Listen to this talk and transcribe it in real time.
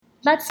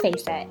Let's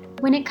face it,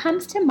 when it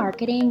comes to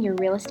marketing your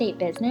real estate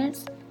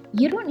business,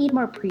 you don't need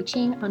more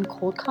preaching on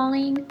cold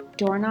calling,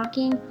 door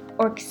knocking,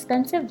 or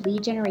expensive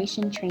lead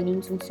generation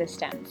trainings and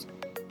systems.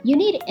 You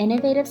need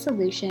innovative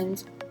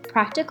solutions,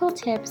 practical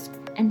tips,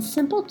 and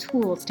simple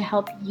tools to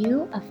help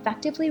you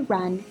effectively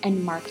run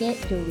and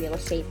market your real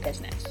estate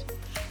business.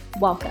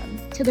 Welcome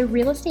to the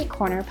Real Estate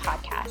Corner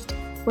podcast,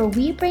 where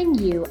we bring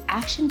you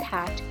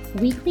action-packed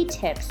weekly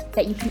tips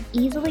that you can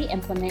easily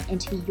implement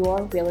into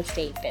your real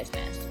estate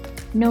business,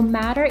 no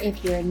matter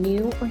if you're a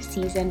new or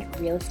seasoned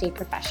real estate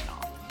professional.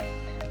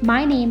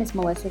 My name is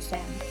Melissa Sim.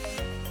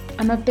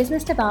 I'm a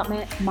business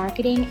development,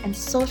 marketing, and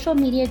social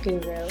media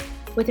guru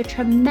with a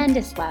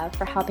tremendous love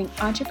for helping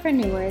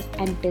entrepreneurs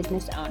and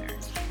business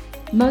owners,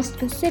 most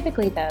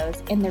specifically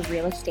those in the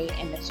real estate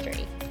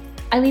industry.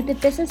 I lead the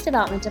business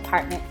development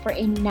department for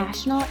a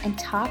national and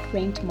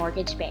top-ranked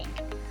mortgage bank.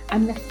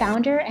 I'm the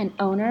founder and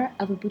owner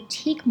of a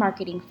boutique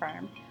marketing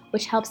firm,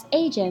 which helps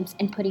agents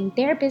in putting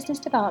their business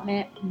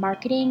development,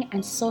 marketing,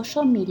 and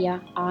social media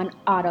on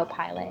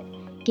autopilot,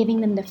 giving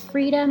them the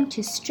freedom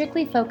to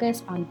strictly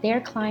focus on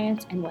their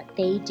clients and what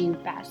they do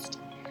best.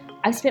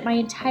 I've spent my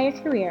entire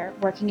career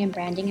working in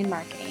branding and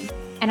marketing,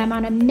 and I'm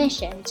on a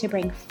mission to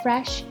bring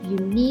fresh,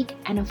 unique,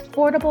 and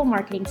affordable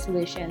marketing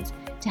solutions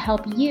to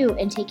help you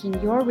in taking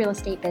your real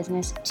estate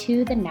business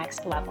to the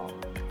next level.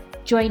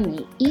 Join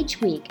me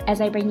each week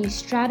as I bring you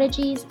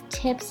strategies,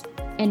 tips,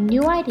 and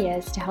new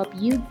ideas to help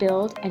you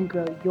build and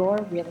grow your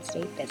real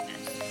estate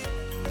business.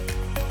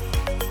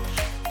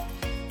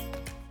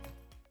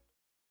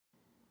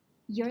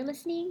 You're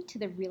listening to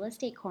the Real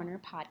Estate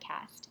Corner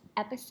podcast,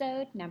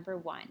 episode number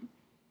 1.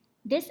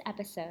 This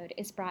episode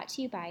is brought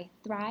to you by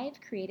Thrive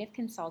Creative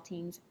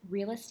Consulting's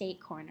Real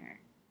Estate Corner,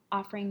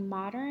 offering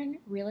modern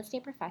real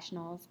estate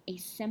professionals a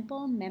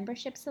simple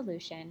membership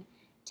solution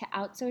to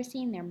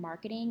outsourcing their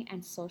marketing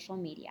and social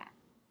media.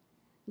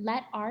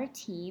 Let our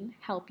team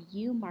help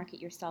you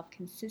market yourself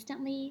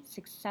consistently,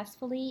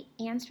 successfully,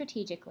 and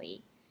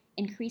strategically,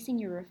 increasing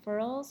your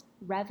referrals,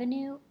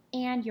 revenue,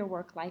 and your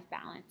work-life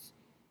balance.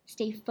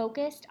 Stay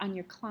focused on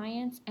your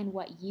clients and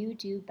what you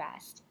do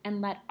best,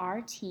 and let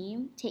our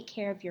team take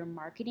care of your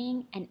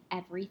marketing and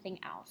everything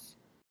else.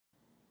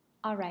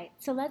 All right,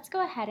 so let's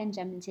go ahead and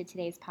jump into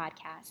today's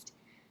podcast.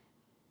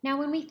 Now,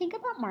 when we think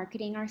about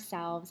marketing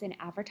ourselves and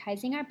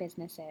advertising our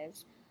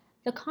businesses,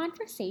 the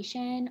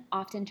conversation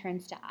often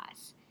turns to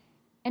us.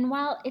 And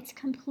while it's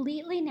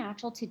completely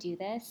natural to do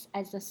this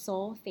as the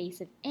sole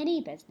face of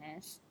any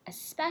business,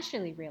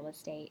 especially real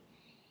estate,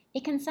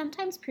 it can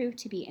sometimes prove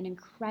to be an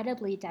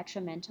incredibly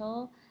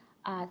detrimental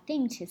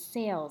thing to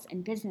sales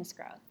and business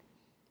growth.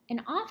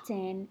 And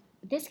often,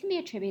 this can be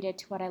attributed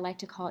to what I like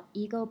to call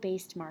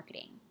ego-based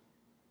marketing.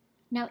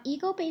 Now,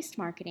 ego-based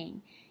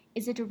marketing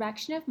is a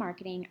direction of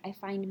marketing I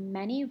find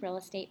many real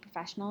estate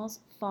professionals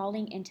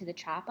falling into the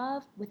trap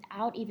of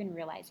without even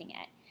realizing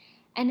it.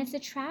 And it's a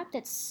trap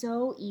that's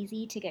so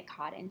easy to get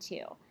caught into.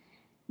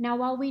 Now,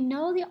 while we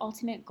know the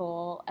ultimate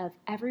goal of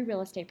every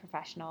real estate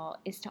professional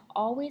is to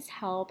always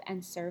help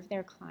and serve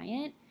their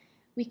client,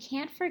 we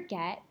can't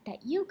forget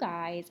that you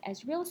guys,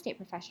 as real estate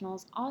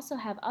professionals, also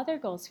have other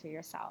goals for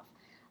yourself,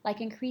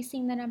 like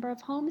increasing the number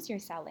of homes you're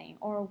selling,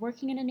 or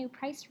working in a new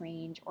price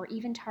range, or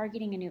even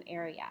targeting a new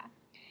area.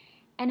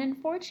 And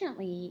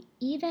unfortunately,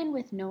 even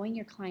with knowing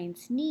your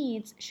client's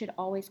needs should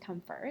always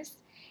come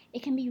first,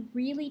 it can be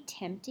really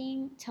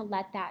tempting to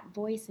let that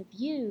voice of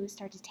you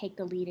start to take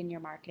the lead in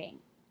your marketing.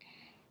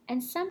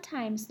 And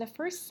sometimes the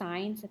first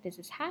signs that this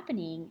is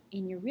happening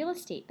in your real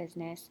estate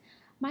business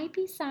might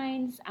be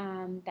signs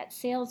that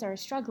sales are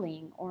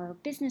struggling, or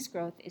business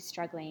growth is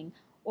struggling,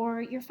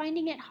 or you're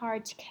finding it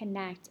hard to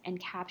connect and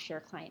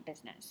capture client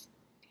business.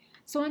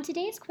 So on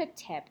today's quick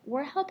tip,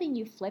 we're helping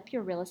you flip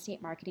your real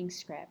estate marketing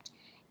script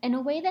in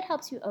a way that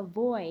helps you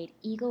avoid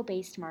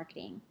ego-based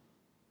marketing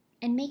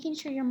and making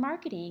sure your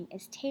marketing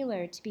is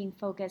tailored to being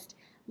focused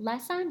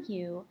less on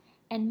you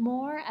and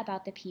more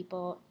about the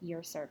people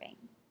you're serving.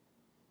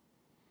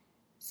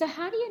 So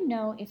how do you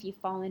know if you've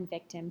fallen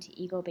victim to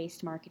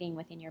ego-based marketing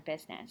within your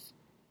business?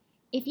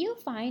 If you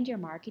find your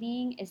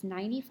marketing is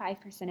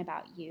 95%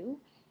 about you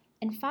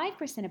and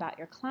 5% about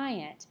your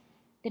client,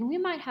 then we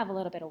might have a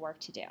little bit of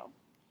work to do.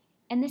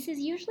 And this is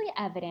usually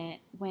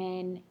evident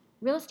when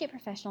real estate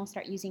professionals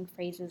start using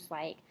phrases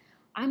like,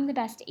 I'm the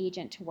best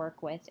agent to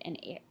work with in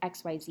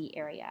XYZ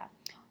area,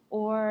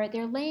 or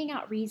they're laying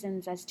out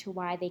reasons as to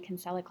why they can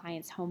sell a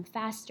client's home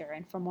faster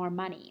and for more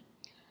money.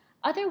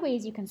 Other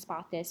ways you can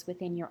spot this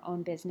within your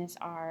own business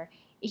are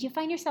if you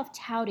find yourself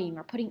touting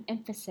or putting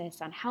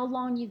emphasis on how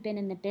long you've been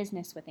in the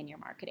business within your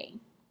marketing.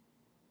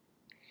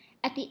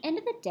 At the end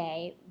of the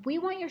day, we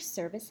want your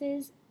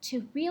services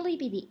to really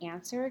be the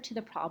answer to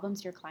the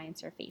problems your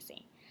clients are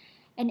facing.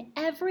 And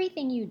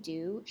everything you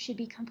do should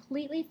be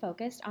completely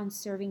focused on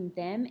serving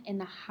them in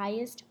the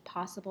highest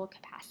possible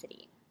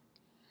capacity.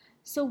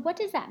 So what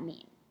does that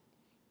mean?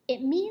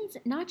 It means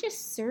not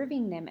just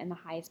serving them in the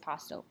highest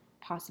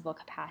possible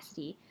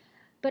capacity,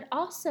 but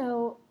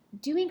also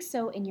doing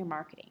so in your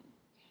marketing.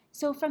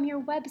 So from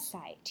your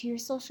website to your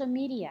social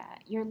media,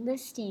 your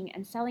listing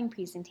and selling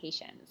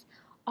presentations,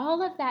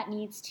 all of that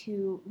needs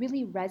to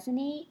really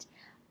resonate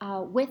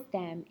with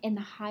them in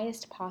the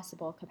highest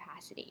possible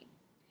capacity.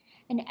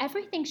 And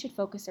everything should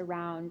focus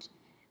around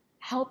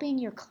helping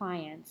your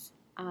clients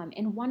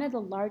in one of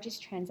the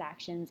largest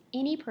transactions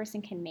any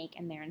person can make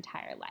in their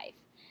entire life.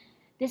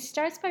 This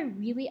starts by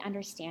really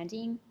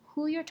understanding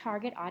who your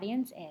target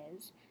audience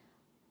is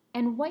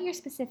and what your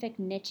specific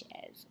niche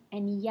is.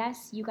 And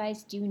yes, you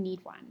guys do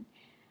need one.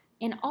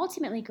 And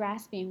ultimately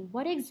grasping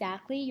what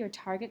exactly your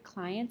target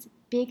client's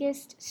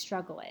biggest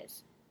struggle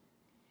is.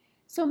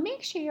 So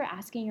make sure you're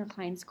asking your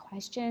clients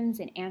questions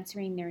and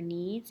answering their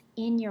needs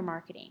in your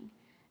marketing,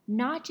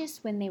 not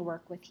just when they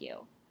work with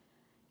you.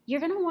 You're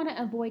going to want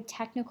to avoid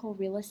technical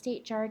real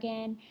estate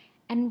jargon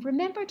and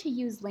remember to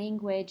use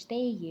language they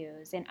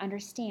use and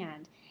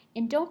understand.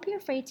 And don't be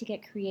afraid to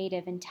get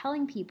creative in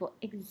telling people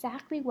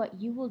exactly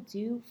what you will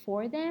do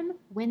for them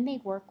when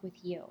they work with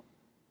you.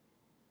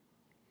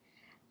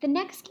 The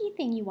next key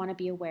thing you want to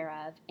be aware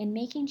of in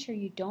making sure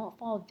you don't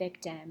fall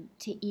victim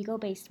to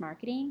ego-based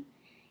marketing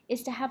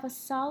is to have a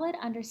solid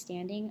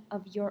understanding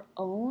of your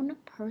own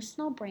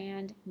personal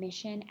brand,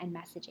 mission, and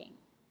messaging.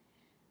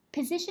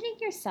 Positioning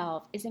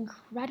yourself is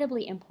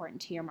incredibly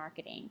important to your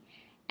marketing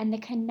and the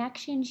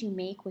connections you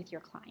make with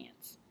your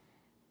clients.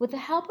 With the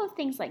help of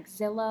things like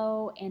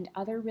Zillow and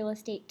other real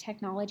estate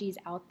technologies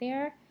out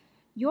there,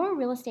 your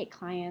real estate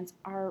clients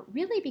are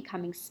really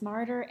becoming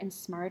smarter and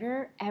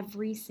smarter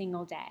every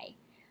single day.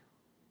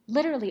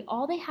 Literally,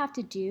 all they have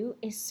to do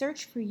is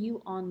search for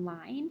you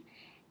online,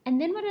 and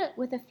then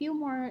with a few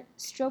more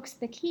strokes of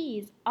the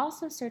keys,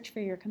 also search for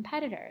your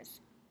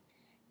competitors.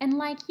 And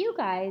like you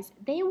guys,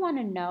 they want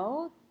to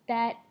know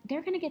that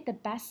they're going to get the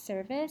best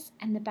service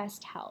and the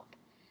best help.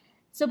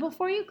 So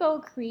before you go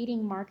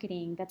creating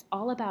marketing that's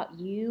all about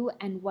you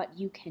and what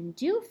you can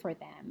do for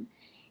them,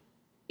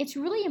 it's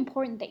really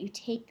important that you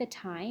take the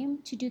time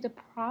to do the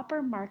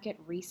proper market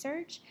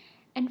research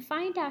and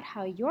find out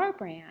how your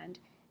brand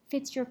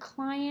fits your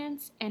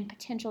clients' and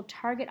potential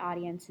target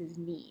audience's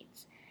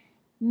needs.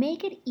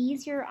 Make it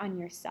easier on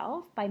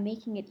yourself by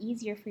making it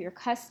easier for your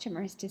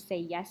customers to say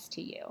yes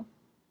to you.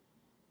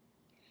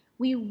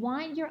 We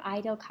want your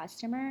ideal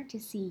customer to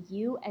see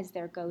you as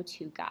their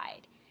go-to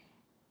guide,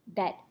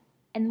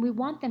 and we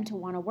want them to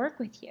want to work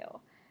with you.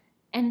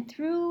 And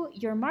through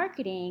your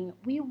marketing,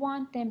 we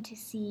want them to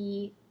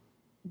see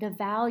the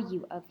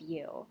value of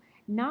you,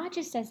 not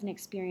just as an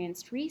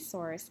experienced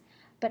resource,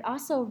 but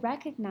also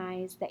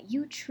recognize that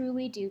you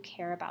truly do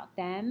care about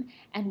them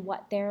and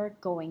what they're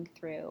going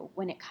through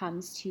when it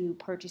comes to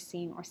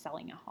purchasing or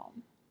selling a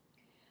home.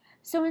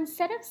 So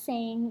instead of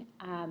saying,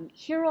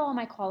 here are all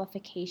my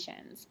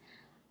qualifications,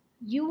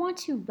 you want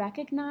to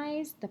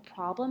recognize the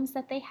problems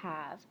that they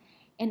have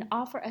and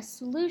offer a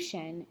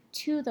solution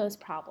to those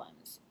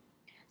problems.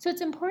 So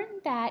it's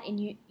important that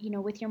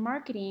with your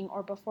marketing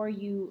or before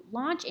you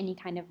launch any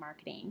kind of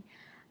marketing,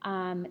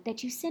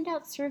 that you send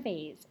out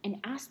surveys and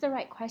ask the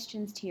right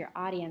questions to your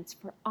audience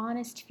for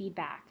honest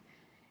feedback.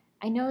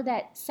 I know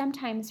that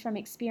sometimes from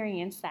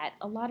experience that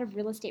a lot of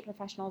real estate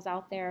professionals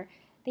out there,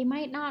 they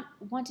might not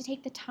want to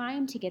take the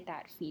time to get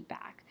that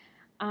feedback,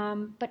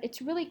 but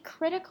it's really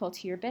critical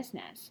to your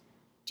business.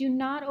 Do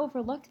not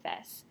overlook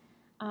this.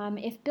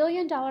 If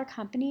billion-dollar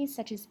companies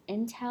such as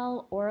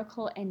Intel,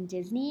 Oracle, and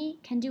Disney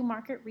can do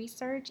market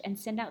research and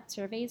send out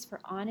surveys for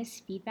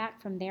honest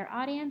feedback from their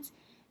audience,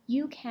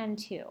 you can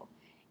too.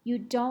 You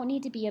don't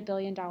need to be a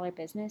billion-dollar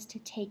business to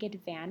take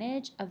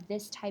advantage of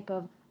this type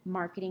of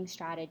marketing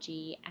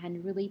strategy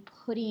and really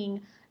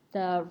putting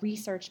the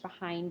research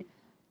behind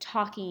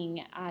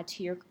talking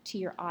to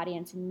your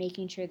audience and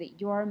making sure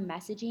that your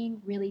messaging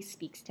really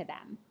speaks to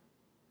them.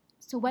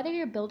 So whether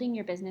you're building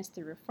your business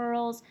through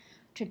referrals,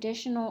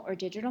 traditional or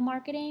digital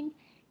marketing,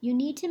 you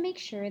need to make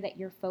sure that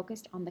you're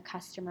focused on the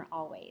customer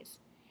always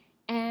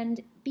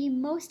and be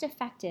most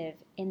effective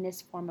in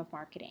this form of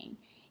marketing.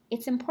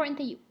 It's important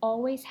that you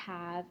always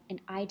have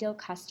an ideal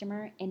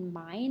customer in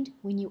mind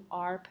when you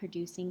are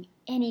producing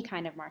any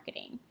kind of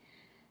marketing.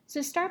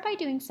 So start by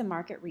doing some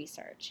market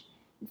research.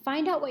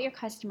 Find out what your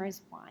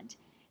customers want,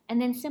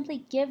 and then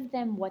simply give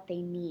them what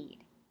they need.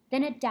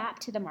 Then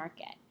adapt to the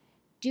market.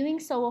 Doing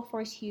so will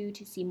force you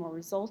to see more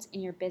results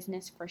in your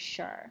business for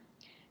sure.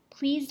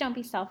 Please don't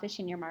be selfish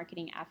in your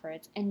marketing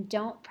efforts and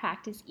don't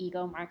practice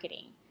ego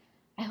marketing.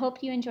 I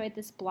hope you enjoyed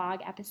this blog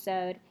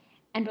episode.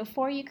 And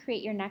before you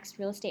create your next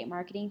real estate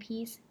marketing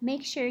piece,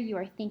 make sure you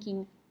are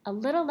thinking a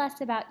little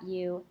less about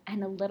you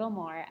and a little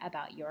more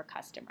about your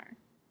customer.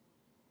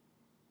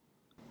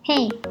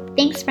 Hey,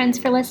 thanks friends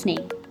for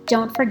listening.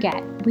 Don't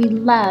forget, we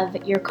love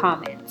your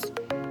comments.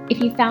 If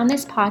you found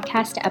this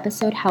podcast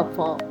episode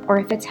helpful, or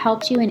if it's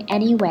helped you in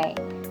any way,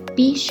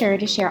 be sure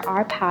to share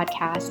our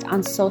podcast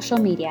on social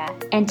media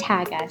and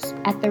tag us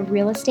at the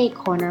Real Estate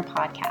Corner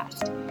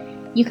Podcast.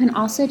 You can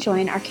also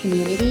join our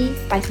community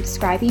by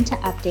subscribing to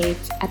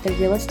updates at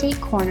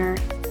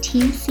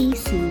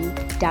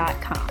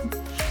therealestatecornertcc.com.